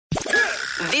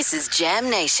This is Jam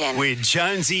Nation with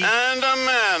Jonesy and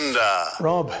Amanda.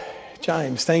 Rob,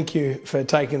 James, thank you for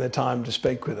taking the time to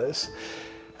speak with us.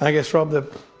 I guess, Rob, the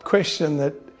question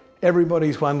that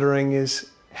everybody's wondering is,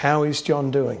 how is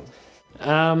John doing?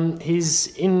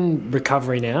 He's in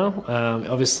recovery now.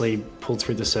 Obviously pulled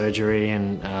through the surgery,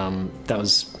 and that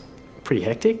was pretty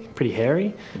hectic, pretty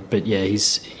hairy. But yeah,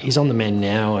 he's on the mend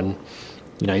now, and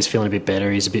you know, he's feeling a bit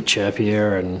better. He's a bit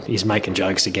chirpier, and he's making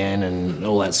jokes again, and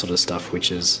all that sort of stuff,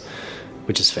 which is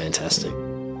fantastic.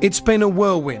 It's been a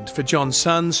whirlwind for John's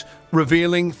sons,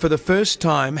 revealing for the first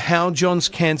time how John's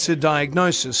cancer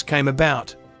diagnosis came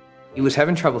about. He was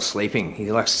having trouble sleeping.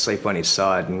 He likes to sleep on his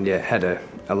side, and had a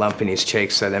lump in his cheek,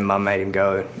 so then Mum made him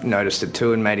go, noticed it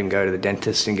too, and made him go to the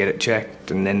dentist and get it checked,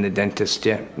 and then the dentist,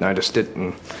 noticed it,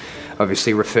 and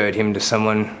obviously referred him to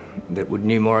someone that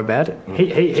knew more about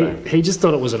it. He just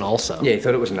thought it was an ulcer. Yeah, he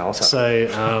thought it was an ulcer.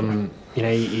 So,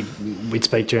 we'd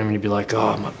speak to him and he'd be like,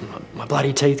 oh, my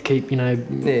bloody teeth keep,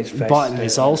 biting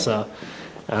this ulcer.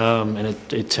 And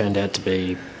it turned out to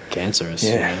be cancerous.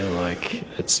 Yeah. You know, like,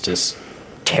 it's just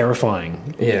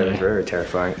terrifying. Yeah, it was very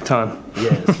terrifying at the time.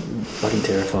 Yeah, fucking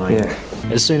terrifying. Yeah.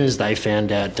 As soon as they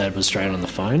found out, Dad was straight on the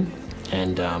phone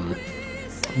and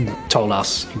told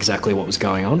us exactly what was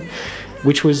going on,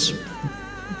 which was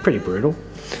pretty brutal.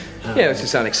 It was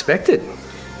just unexpected.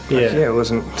 It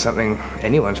wasn't something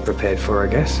anyone's prepared for, I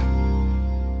guess.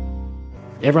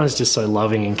 Everyone's just so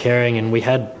loving and caring, and we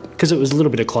had, because it was a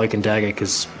little bit of cloak and dagger,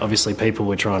 because obviously people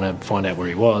were trying to find out where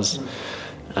he was,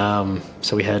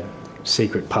 so we had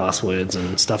secret passwords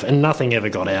and stuff, and nothing ever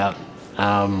got out,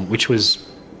 which was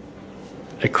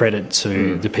a credit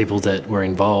to the people that were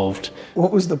involved.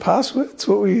 What was the passwords?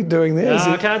 What were you doing there?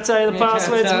 I can't tell you the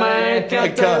passwords, mate.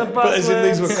 Can't tell you the passwords. But as in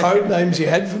these were code names you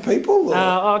had for people?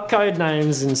 Code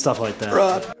names and stuff like that.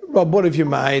 Right. Rob, what have you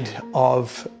made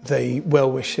of the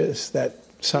well wishes that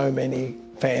so many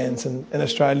fans and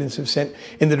Australians have sent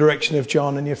in the direction of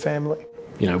John and your family?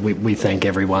 You know, we thank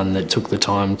everyone that took the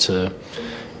time to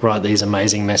write these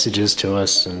amazing messages to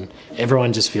us, and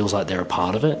everyone just feels like they're a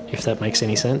part of it, if that makes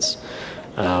any sense.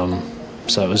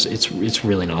 So it's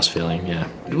really nice feeling, yeah.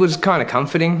 It was kind of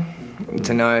comforting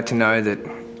to know that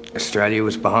Australia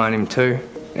was behind him too,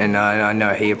 and I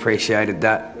know he appreciated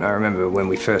that. I remember when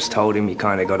we first told him, he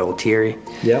kind of got all teary.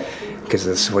 Yep. Because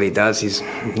that's what he does. He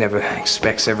never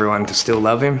expects everyone to still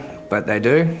love him, but they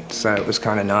do. So it was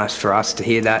kind of nice for us to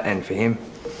hear that, and for him.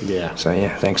 Yeah. So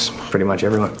yeah, thanks pretty much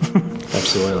everyone.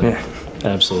 Absolutely. Yeah.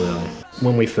 Absolutely.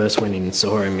 When we first went in and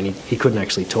saw him, and he couldn't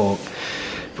actually talk,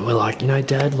 but we're like,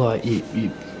 Dad, like,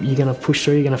 you're going to push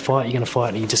through, you're going to fight,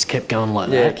 and he just kept going like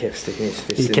that. Yeah, he kept sticking his fist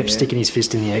in the air. He kept sticking his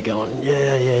fist in the air going,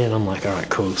 yeah, and I'm like, all right,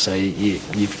 cool, so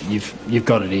you've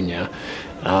got it in you.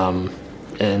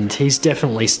 And he's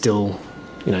definitely still,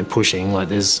 pushing, like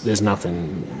there's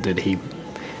nothing that he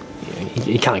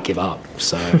can't give up,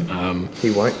 so...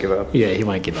 he won't give up. Yeah, he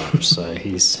won't give up, so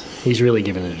he's really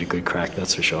given it a good crack,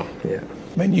 that's for sure. Yeah.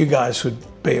 I mean, you guys would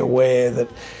be aware that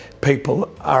people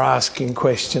are asking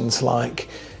questions like,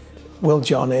 will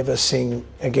John ever sing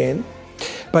again?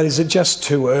 But is it just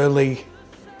too early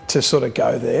to sort of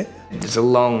go there? It's a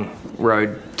long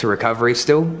road to recovery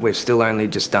still. We've still only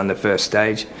just done the first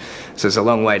stage, so it's a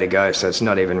long way to go, so it's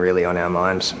not even really on our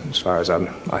minds as far as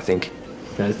I think.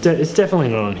 No, it's definitely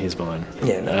not on his mind.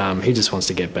 Yeah. No. He just wants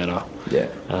to get better. Yeah.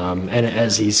 And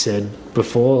as he said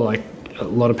before, like, a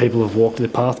lot of people have walked the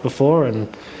path before,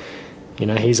 and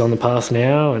he's on the path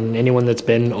now, and anyone that's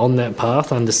been on that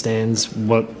path understands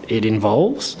what it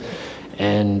involves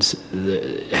and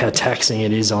how taxing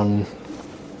it is on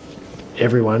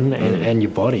everyone and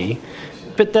your body.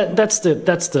 But that's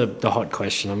the hot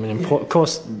question. I mean, of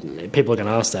course, people are going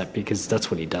to ask that because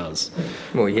that's what he does.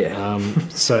 Well, yeah.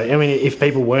 So, I mean, if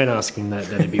people weren't asking that,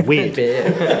 that'd be weird.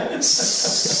 Yeah.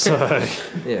 So,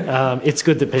 yeah. It's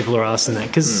good that people are asking that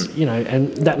because,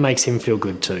 and that makes him feel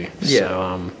good too. Yeah.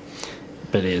 So,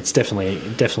 but it's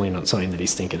definitely not something that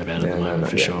he's thinking about at the moment,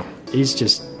 for sure. He's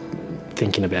just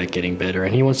thinking about getting better,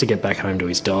 and he wants to get back home to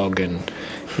his dog and,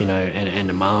 and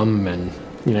a mum, and,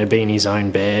 be in his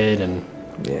own bed, and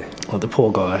the poor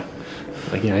guy,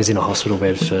 like, he's in a hospital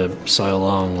bed for so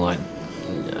long, like,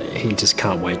 he just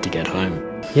can't wait to get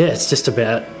home. Yeah, it's just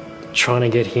about trying to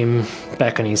get him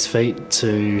back on his feet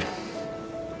to,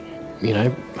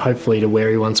 hopefully to where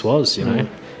he once was, I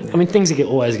mean, things are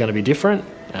always going to be different.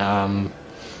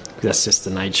 That's just the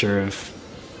nature of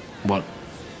what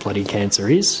bloody cancer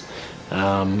is.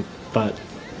 But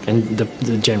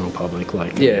the general public,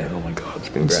 like, yeah. Oh my God,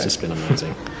 it's just been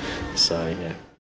amazing. So, yeah.